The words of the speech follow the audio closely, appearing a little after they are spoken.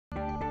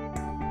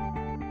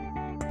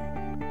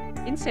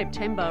In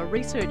September,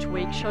 Research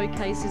Week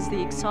showcases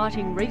the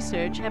exciting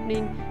research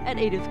happening at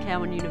Edith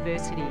Cowan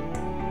University.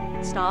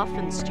 Staff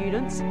and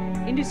students,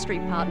 industry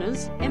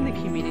partners and the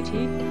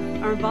community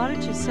are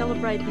invited to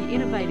celebrate the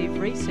innovative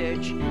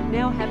research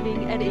now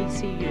happening at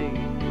ECU.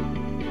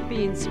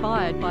 Be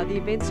inspired by the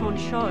events on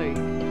show,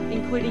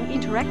 including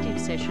interactive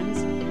sessions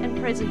and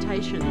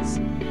presentations,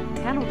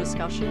 panel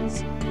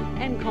discussions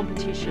and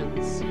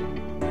competitions.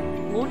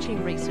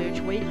 Launching Research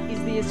Week is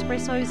the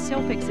Espresso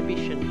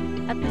self-exhibition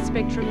at the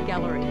Spectrum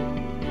Gallery.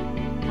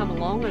 Come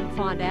along and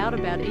find out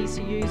about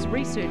ECU's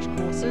research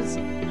courses,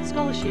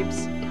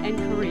 scholarships and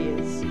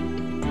careers.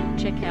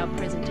 Check out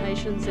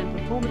presentations and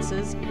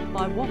performances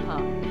by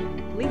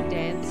WAPA, Link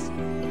Dance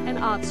and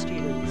art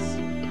students.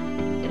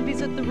 And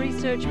visit the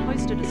research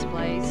poster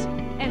displays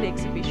and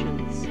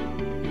exhibitions.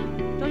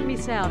 Don't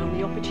miss out on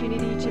the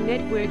opportunity to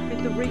network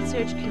with the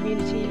research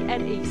community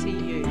at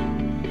ECU.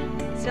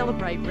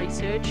 Celebrate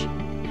research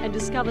and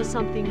discover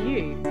something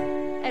new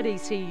at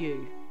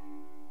ECU.